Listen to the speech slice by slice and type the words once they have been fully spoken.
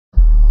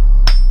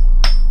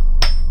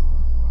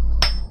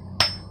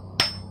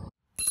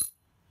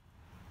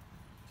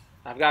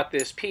I've got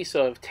this piece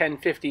of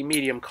 1050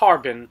 medium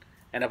carbon,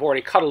 and I've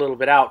already cut a little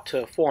bit out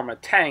to form a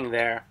tang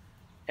there.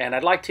 And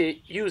I'd like to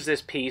use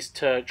this piece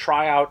to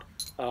try out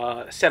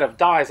a set of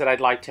dies that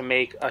I'd like to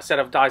make, a set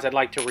of dies I'd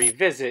like to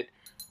revisit,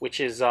 which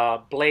is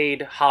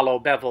blade hollow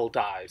bevel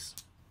dies.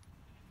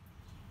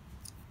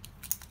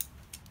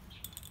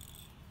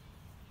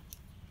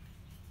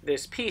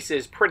 This piece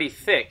is pretty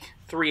thick,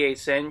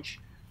 3/8 inch,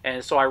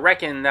 and so I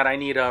reckon that I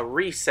need a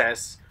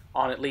recess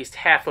on at least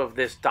half of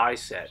this die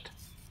set.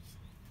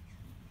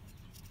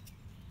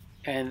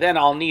 And then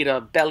I'll need a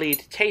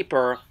bellied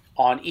taper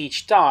on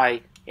each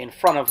die in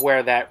front of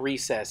where that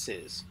recess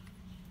is.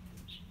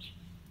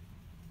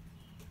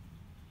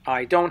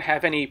 I don't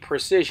have any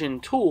precision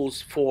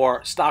tools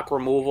for stock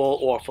removal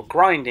or for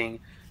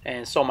grinding,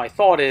 and so my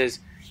thought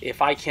is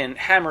if I can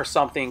hammer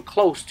something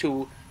close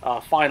to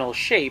a final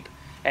shape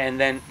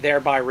and then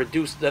thereby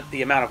reduce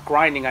the amount of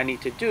grinding I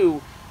need to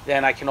do,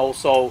 then I can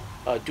also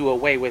do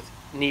away with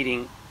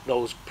needing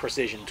those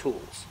precision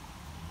tools.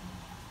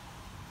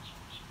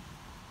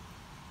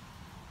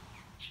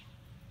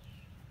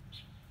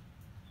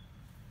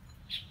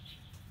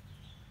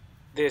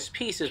 This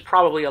piece is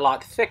probably a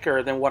lot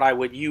thicker than what I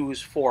would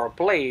use for a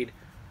blade,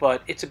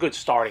 but it's a good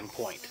starting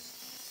point.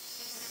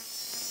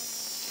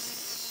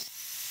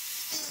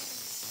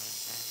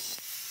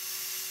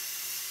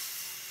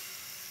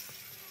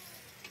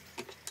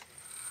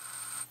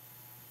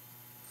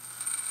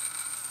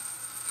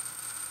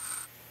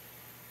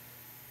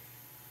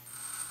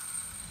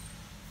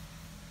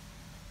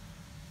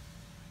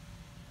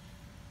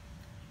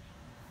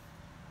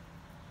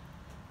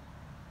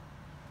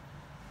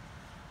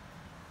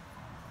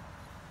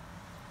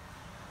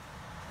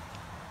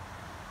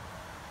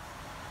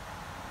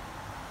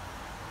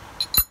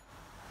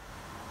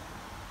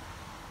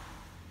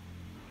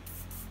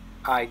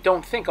 I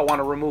don't think I want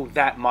to remove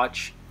that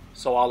much,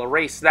 so I'll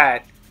erase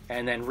that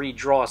and then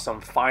redraw some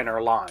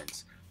finer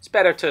lines. It's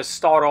better to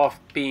start off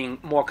being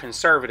more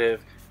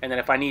conservative, and then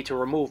if I need to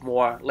remove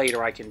more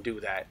later I can do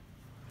that.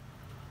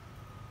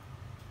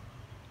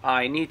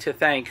 I need to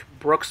thank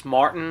Brooks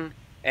Martin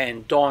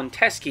and Dawn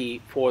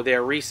Teskey for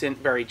their recent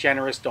very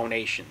generous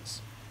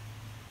donations.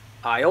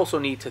 I also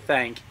need to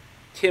thank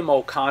Tim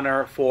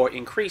O'Connor for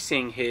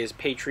increasing his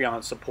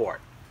Patreon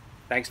support.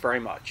 Thanks very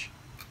much.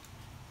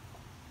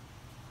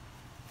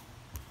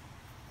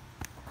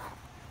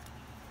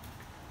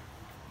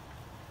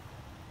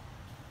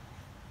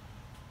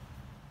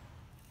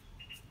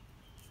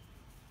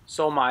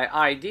 So my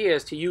idea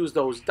is to use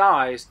those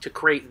dies to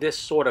create this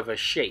sort of a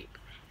shape,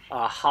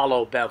 a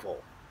hollow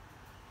bevel.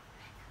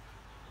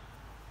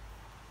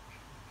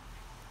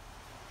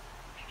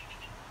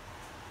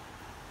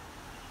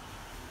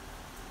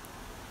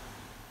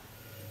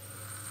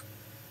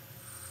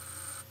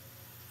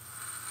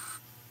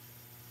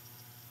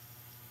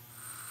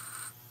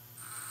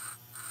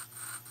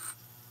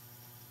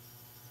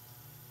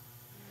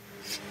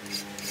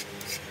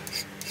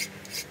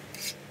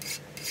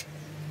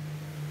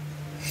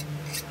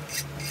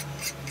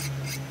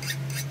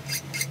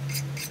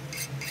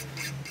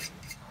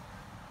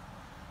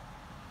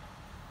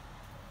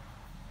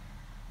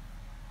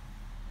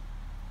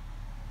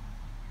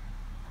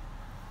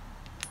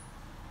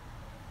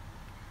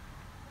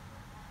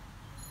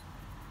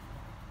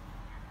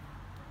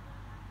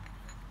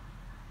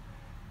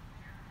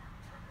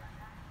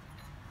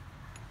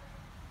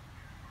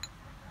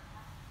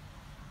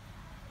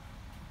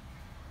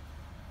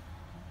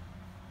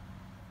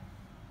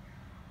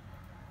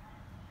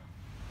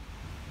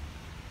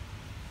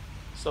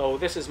 So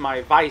this is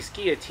my Vice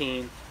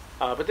guillotine,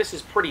 but this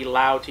is pretty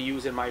loud to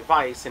use in my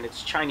Vice, and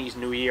it's Chinese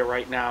New Year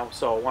right now,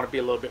 so I want to be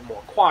a little bit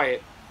more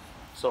quiet.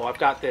 So I've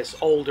got this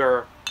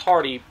older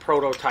Hardy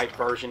prototype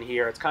version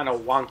here. It's kind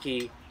of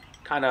wonky,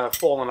 kind of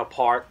falling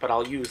apart, but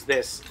I'll use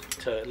this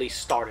to at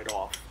least start it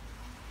off.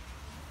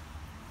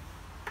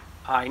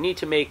 I need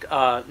to make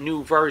a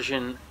new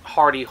version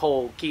Hardy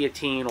hole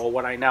guillotine, or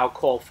what I now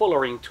call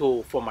fullering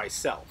tool, for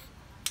myself.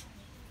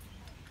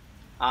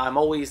 I'm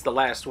always the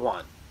last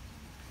one.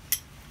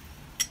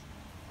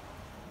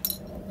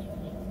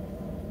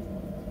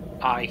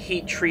 I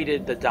heat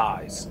treated the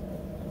dies.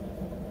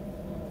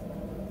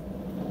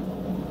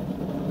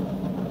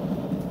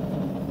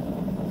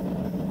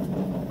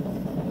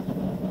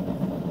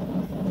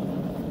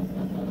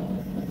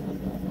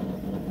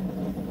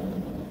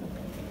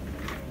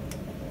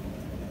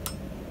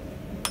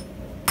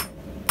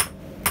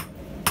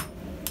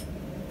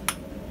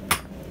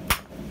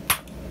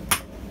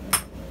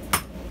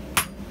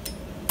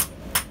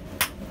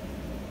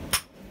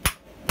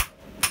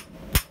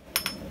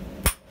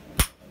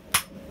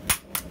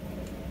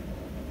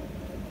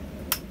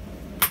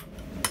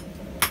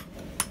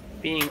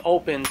 Being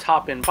open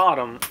top and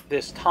bottom,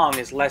 this tong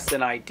is less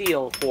than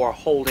ideal for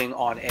holding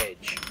on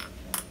edge.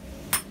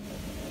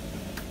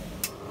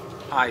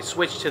 I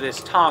switched to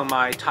this tong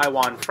my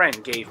Taiwan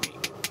friend gave me.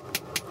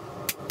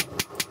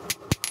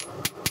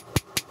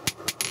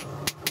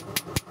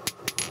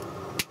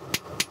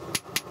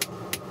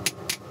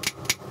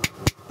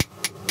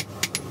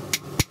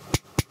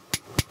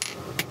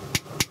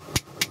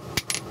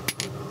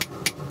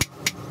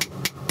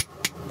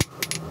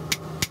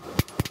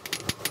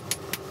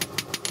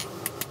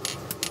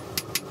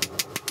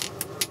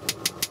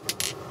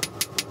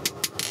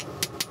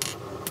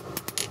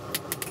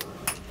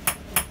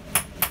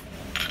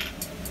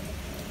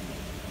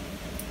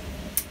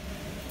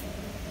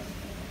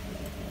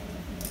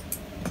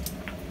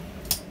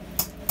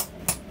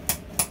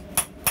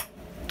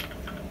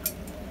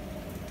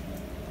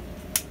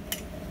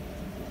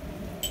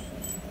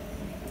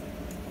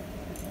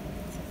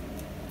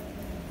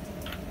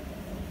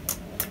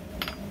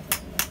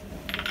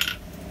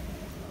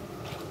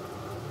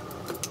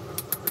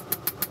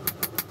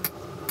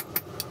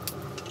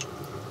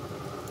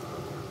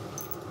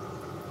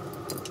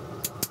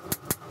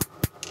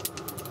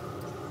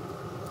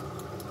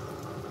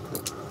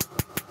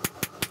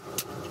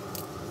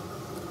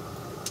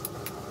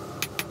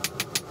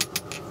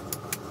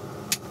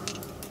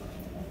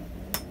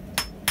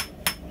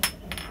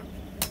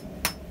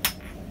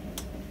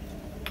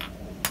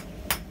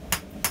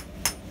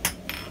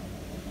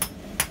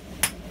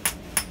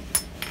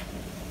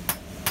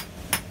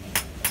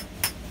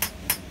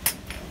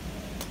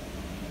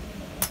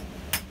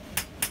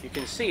 You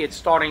can see it's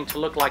starting to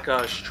look like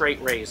a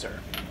straight razor.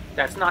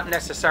 That's not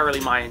necessarily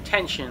my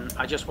intention,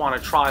 I just want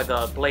to try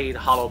the blade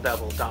hollow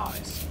bevel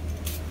dies.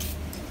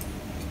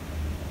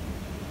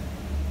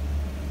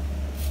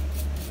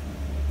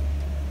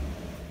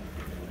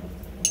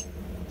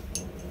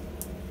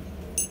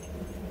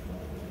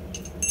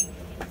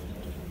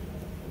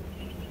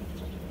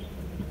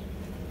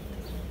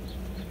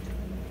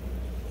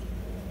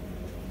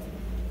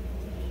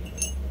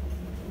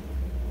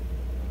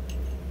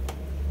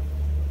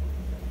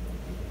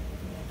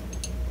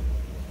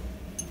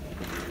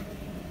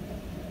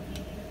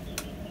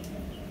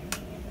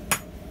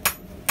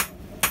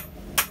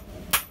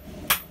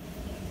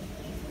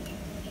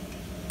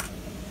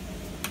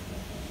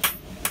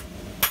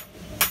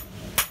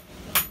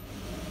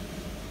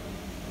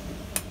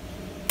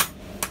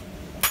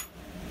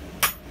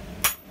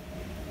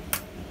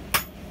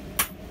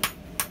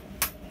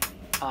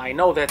 I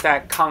know that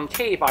that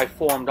concave I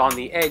formed on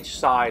the edge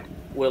side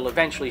will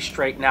eventually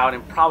straighten out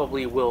and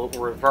probably will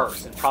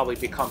reverse and probably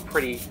become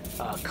pretty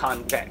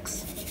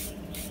convex.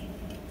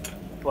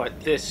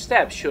 But this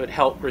step should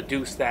help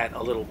reduce that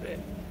a little bit.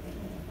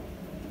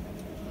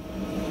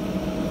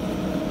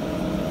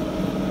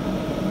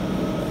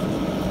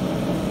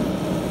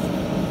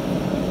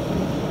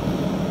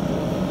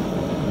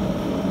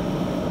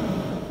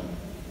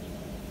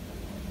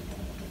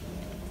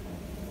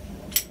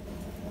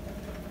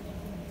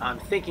 I'm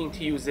thinking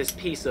to use this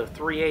piece of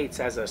 3/8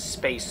 as a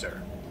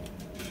spacer.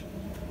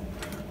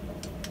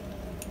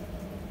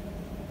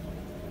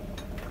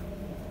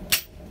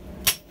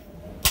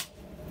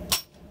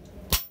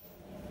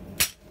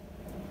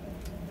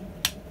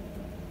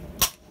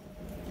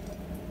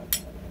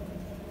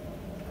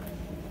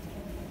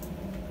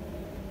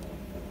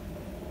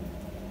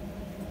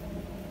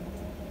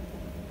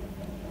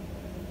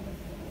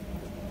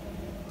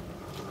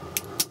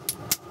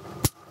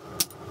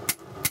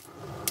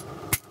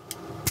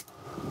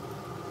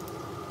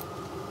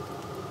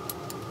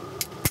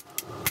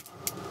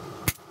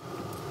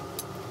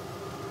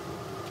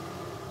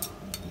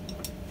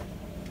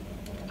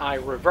 I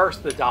reverse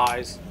the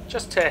dies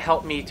just to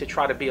help me to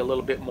try to be a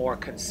little bit more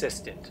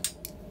consistent.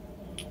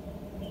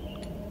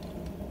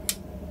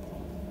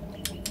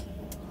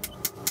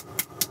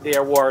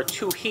 There were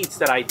 2 heats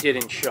that I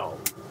didn't show.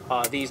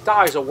 These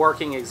dies are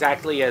working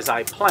exactly as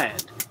I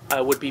planned.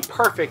 It would be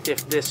perfect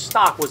if this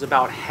stock was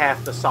about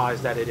half the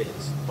size that it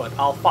is, but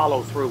I'll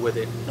follow through with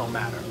it no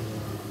matter.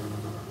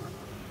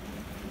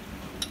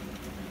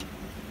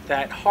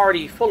 That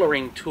Hardy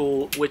fullering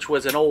tool, which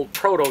was an old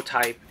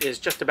prototype, is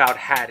just about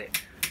had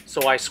it.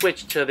 So I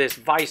switched to this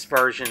Vice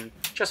version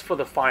just for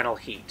the final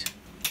heat.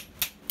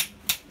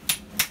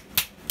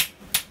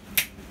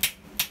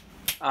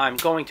 I'm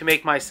going to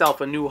make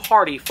myself a new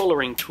Hardy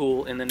fullering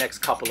tool in the next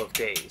couple of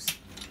days.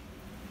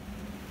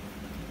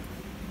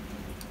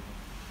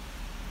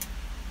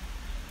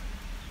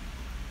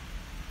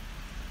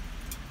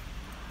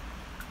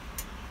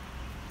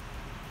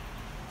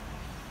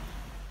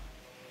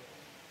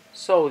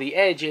 So the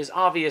edge is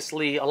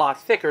obviously a lot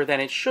thicker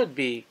than it should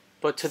be,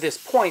 but to this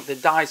point the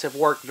dies have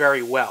worked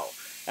very well.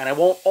 And I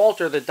won't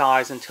alter the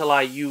dies until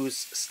I use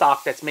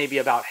stock that's maybe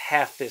about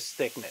half this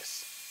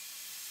thickness.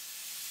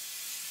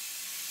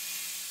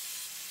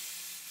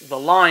 The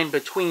line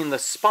between the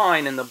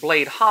spine and the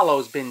blade hollow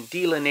has been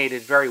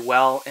delineated very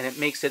well, and it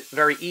makes it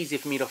very easy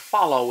for me to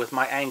follow with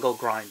my angle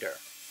grinder.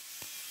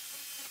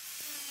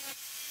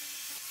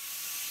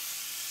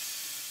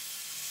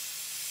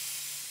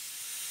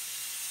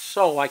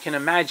 So I can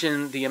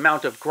imagine the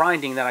amount of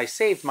grinding that I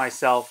saved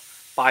myself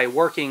by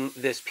working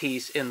this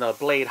piece in the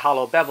blade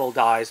hollow bevel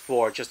dies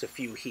for just a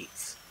few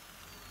heats.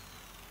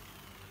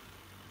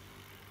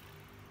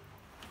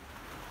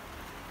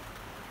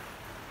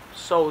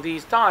 So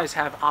these dies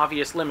have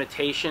obvious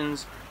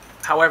limitations,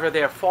 however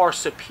they're far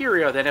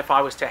superior than if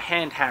I was to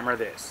hand hammer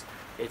this.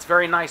 It's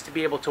very nice to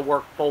be able to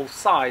work both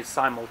sides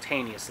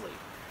simultaneously,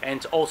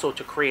 and also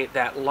to create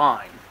that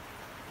line.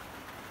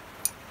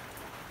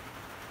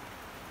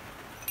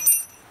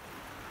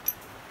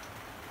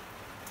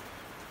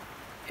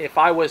 If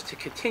I was to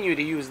continue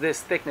to use this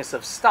thickness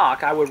of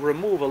stock, I would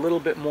remove a little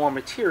bit more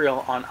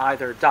material on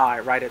either die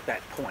right at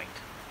that point.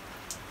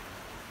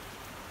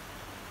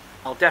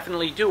 I'll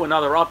definitely do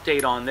another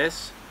update on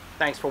this.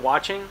 Thanks for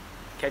watching.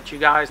 Catch you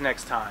guys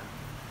next time.